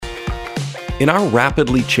In our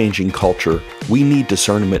rapidly changing culture, we need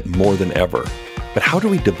discernment more than ever. But how do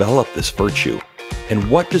we develop this virtue? And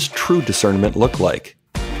what does true discernment look like?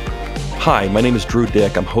 Hi, my name is Drew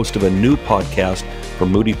Dick. I'm host of a new podcast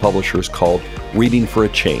from Moody Publishers called Reading for a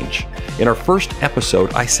Change. In our first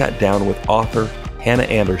episode, I sat down with author Hannah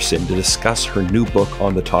Anderson to discuss her new book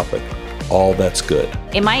on the topic, All That's Good.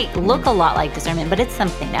 It might look a lot like discernment, but it's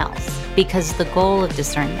something else, because the goal of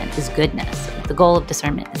discernment is goodness. The goal of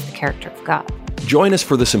discernment is the character of God. Join us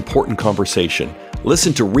for this important conversation.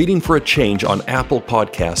 Listen to Reading for a Change on Apple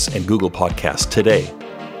Podcasts and Google Podcasts today.